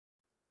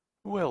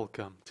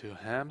Welcome to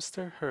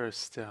Hamster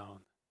Hearthstone.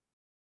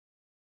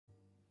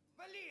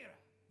 Valir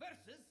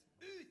versus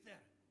Uther.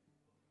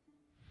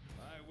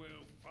 I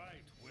will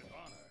fight with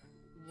honor.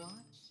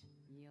 Watch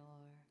your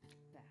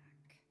back.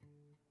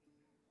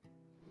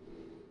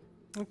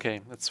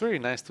 Okay, it's very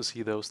nice to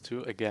see those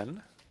two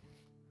again.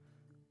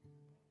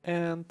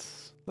 And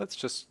let's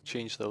just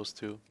change those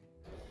two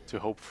to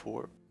hope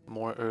for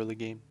more early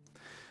game,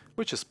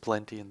 which is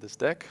plenty in this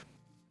deck.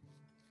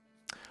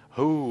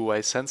 Oh,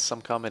 I sense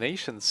some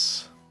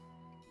combinations.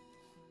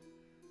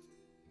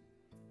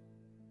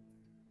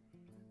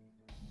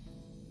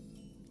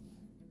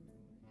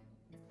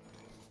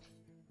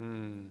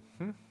 Do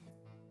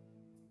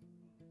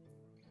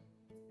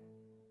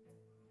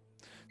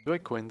I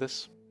coin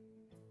this?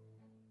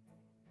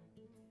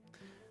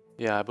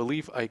 Yeah, I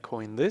believe I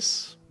coin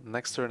this.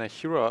 Next turn I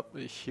hero up,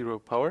 hero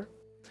power.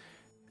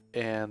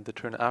 And the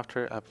turn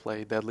after I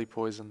play Deadly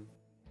Poison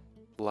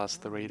plus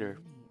the Raider.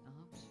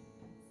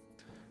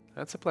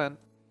 That's a plan.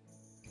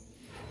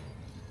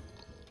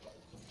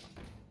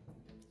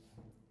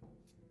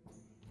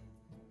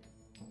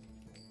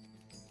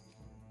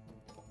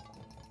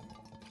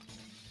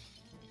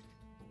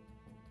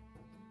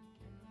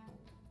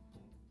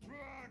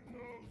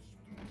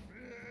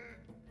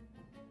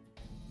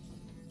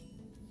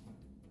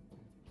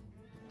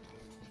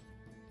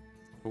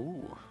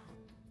 Ooh.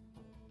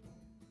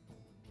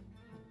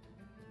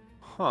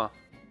 Huh.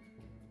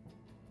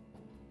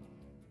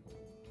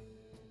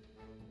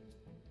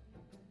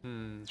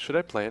 Should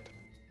I play it?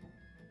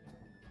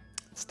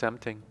 It's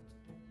tempting.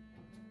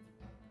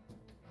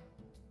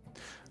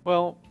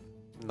 Well,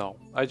 no.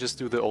 I just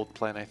do the old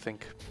plan, I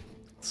think.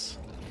 It's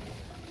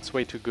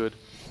way too good.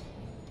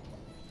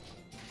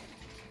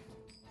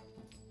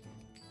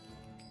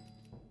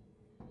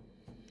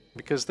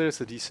 Because there's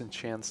a decent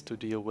chance to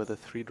deal with a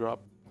 3-drop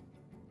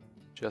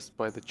just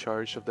by the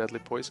charge of Deadly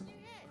Poison.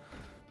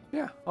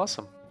 Yeah,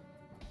 awesome.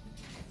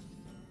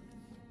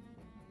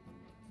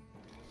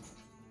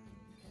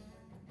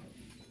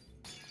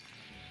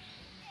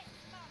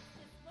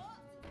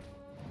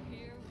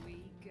 Here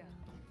we go.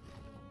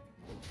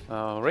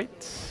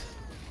 Alright.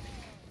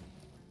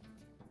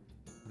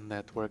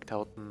 That worked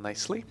out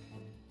nicely.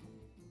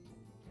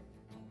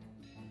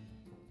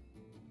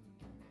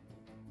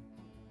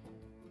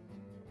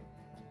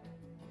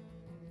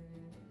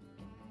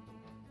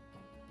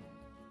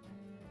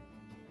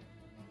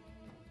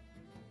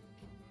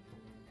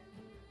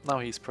 Now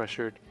he's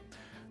pressured.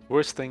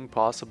 Worst thing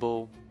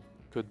possible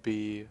could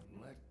be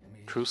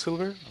True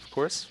Silver, of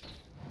course.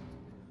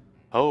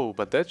 Oh,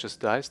 but that just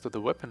dies to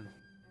the weapon.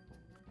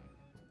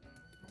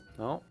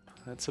 No,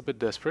 that's a bit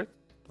desperate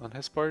on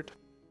his part.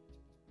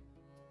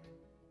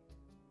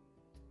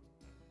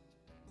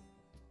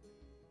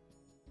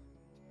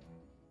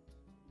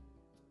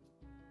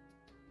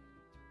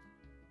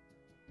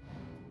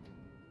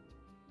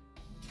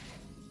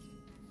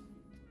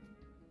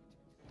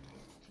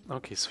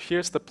 Okay, so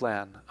here's the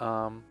plan.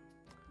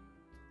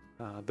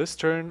 This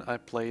turn I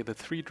play the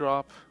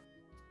 3-drop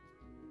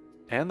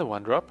and the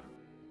 1-drop,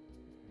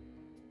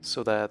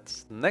 so that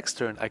next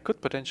turn I could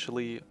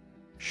potentially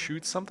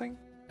shoot something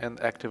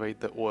and activate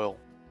the oil.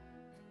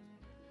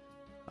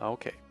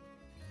 Okay.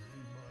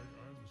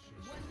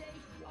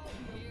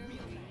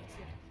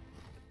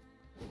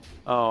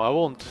 Oh, I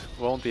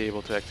won't be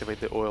able to activate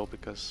the oil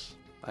because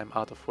I'm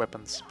out of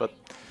weapons, but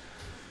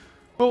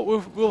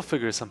we'll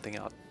figure something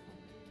out.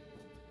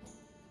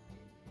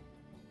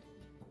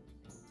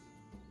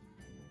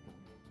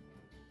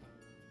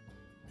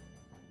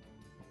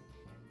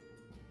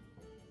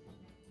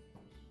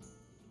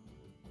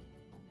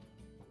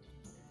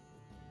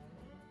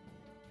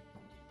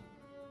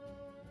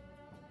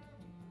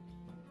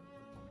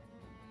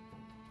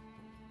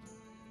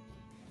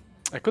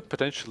 I could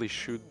potentially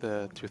shoot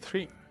the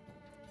 2-3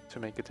 to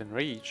make it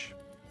enrage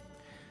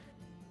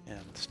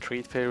and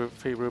trade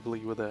favorably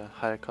with a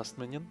higher cost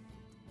minion.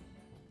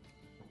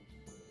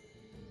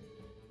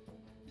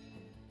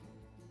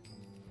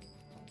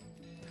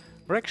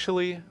 Or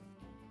actually,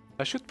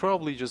 I should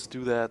probably just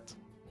do that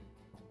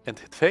and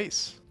hit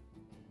face.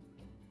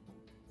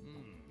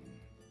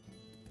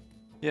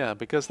 Yeah,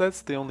 because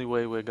that's the only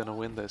way we're gonna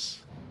win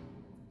this.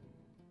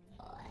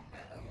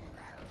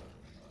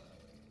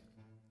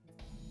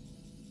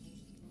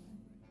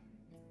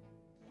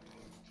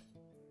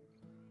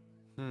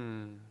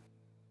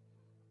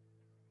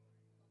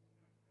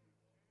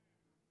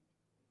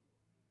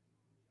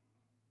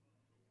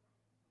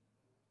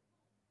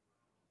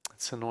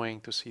 It's annoying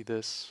to see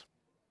this.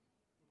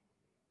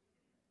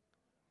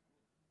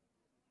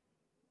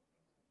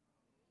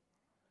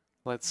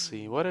 Let's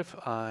see, what if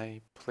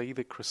I play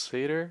the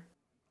Crusader,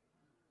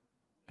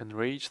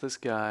 enrage this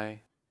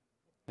guy,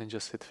 and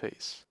just hit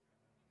face?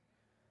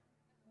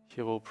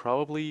 He will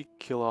probably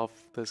kill off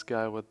this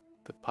guy with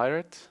the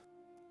pirate,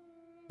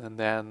 and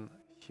then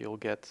he'll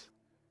get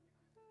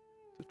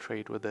to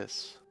trade with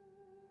this.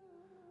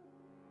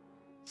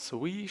 So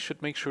we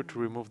should make sure to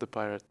remove the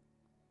pirate.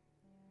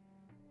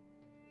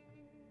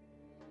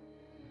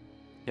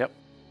 Yep.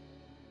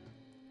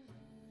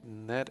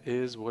 And that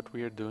is what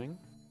we are doing.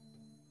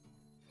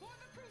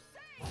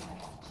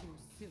 Too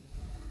soon.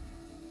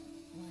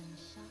 One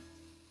shot,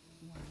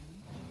 one.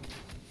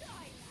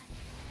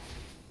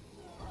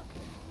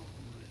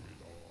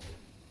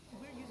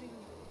 We're using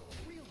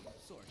a real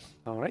source.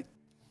 Alright.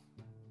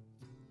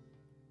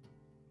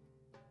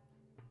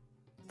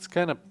 It's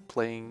kind of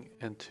playing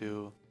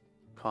into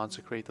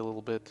Consecrate a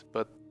little bit,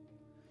 but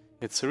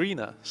it's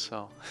Arena,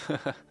 so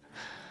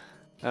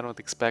I don't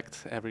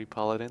expect every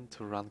Paladin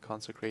to run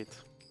Consecrate.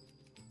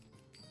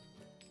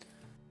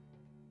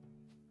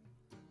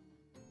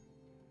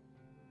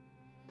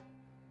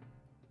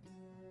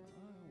 I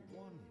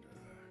wonder.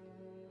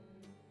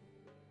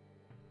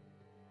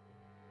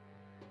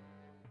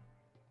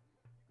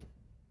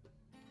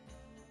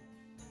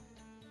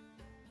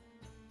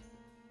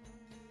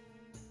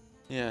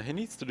 Yeah, he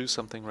needs to do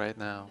something right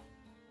now.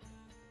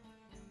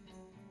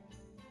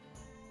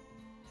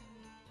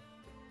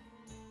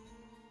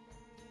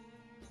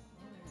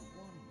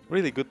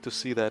 Really good to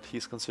see that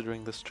he's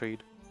considering this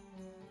trade.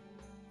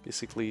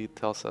 Basically it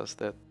tells us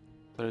that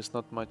there is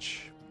not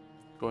much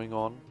going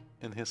on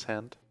in his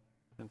hand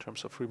in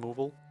terms of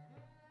removal.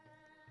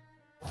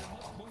 Let's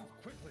move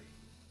quickly.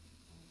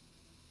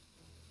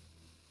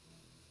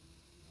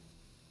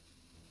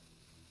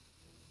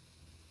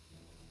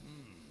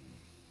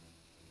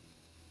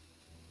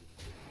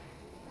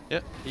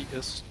 Yeah, he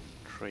is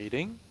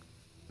trading.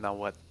 Now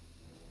what?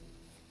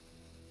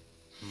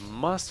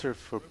 Muster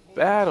for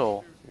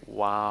battle.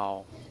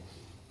 Wow.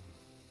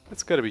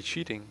 That's gotta be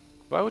cheating.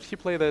 Why would he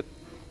play that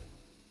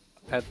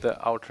at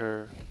the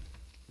outer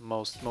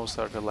most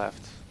outer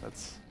left?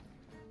 It's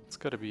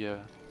gotta be a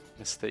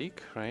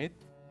mistake, right?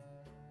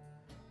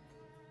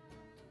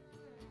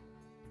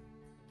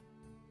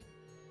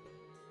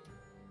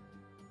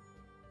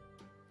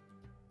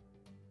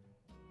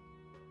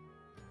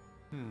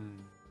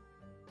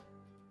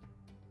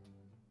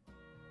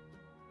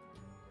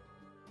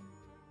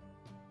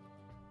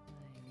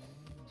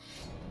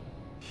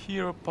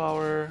 Hero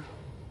power.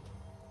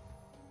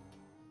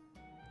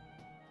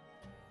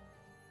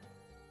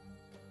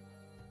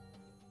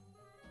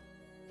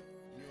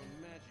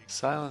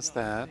 Silence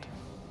that.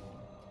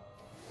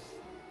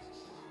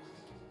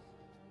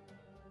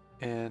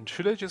 And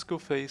should I just go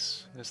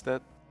face? Is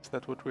that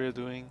what we're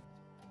doing?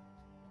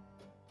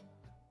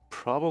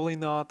 Probably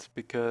not,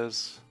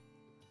 because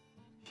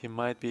he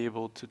might be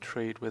able to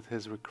trade with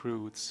his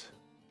recruits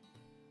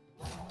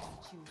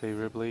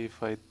favorably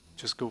if I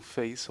just go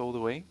face all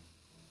the way.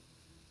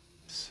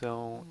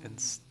 So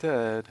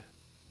instead,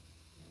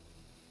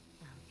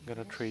 I'm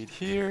gonna trade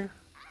here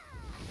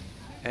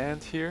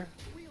and here,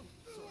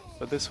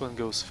 but this one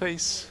goes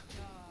face.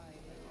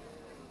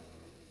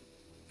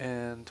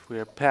 And we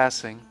are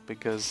passing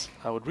because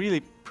I would really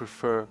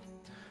prefer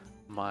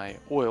my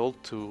oil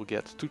to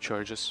get 2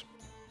 charges.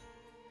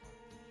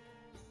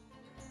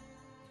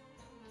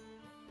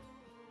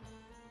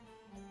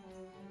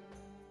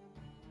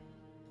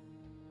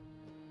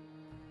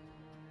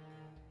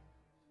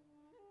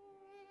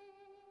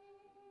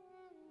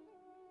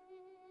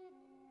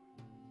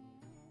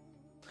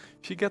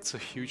 If he gets a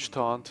huge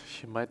taunt,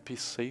 he might be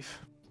safe.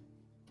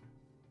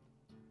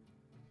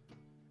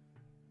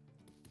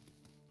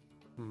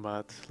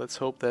 But let's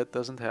hope that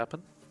doesn't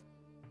happen.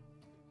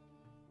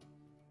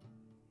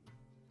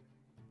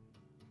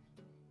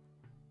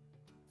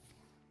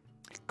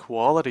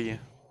 Quality.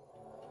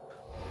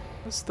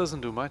 This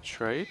doesn't do much,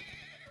 right?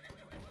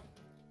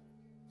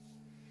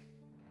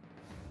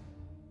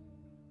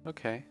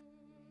 Okay.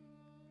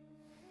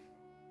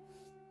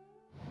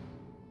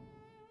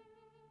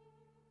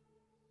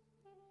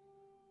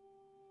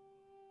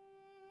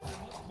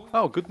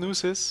 Oh, good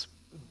news is,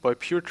 by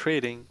pure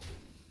trading,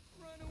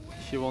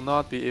 he will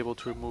not be able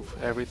to remove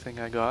everything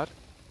I got.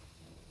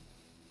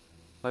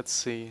 Let's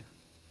see.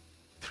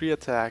 3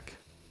 attack.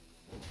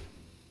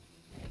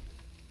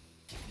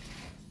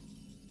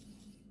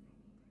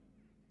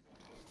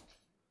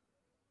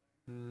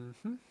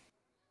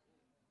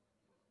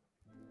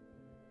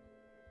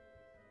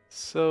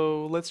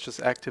 So let's just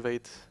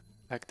activate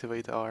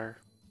our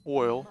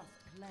oil.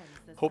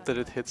 Hope that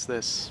it hits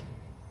this.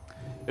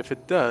 If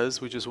it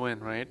does, we just win,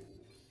 right?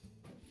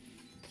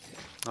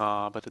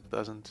 Ah, but it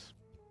doesn't.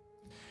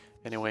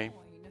 Anyway,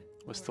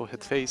 we still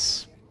hit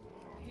face.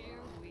 Here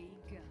we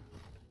go.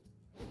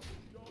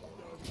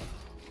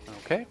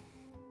 Okay.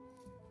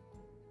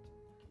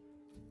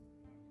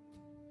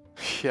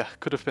 Yeah,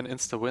 could have been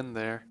insta-win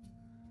there.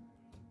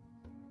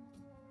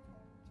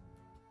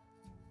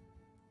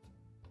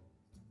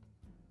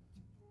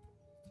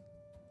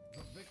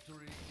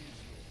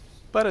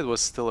 But it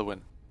was still a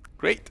win.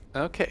 Great,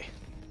 okay.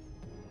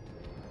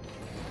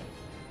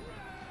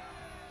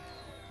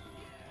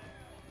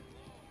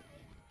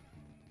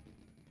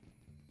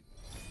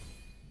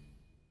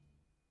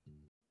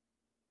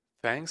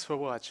 Thanks for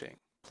watching.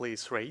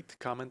 Please rate,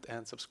 comment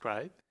and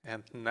subscribe.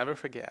 And never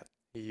forget,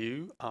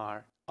 you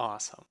are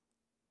awesome.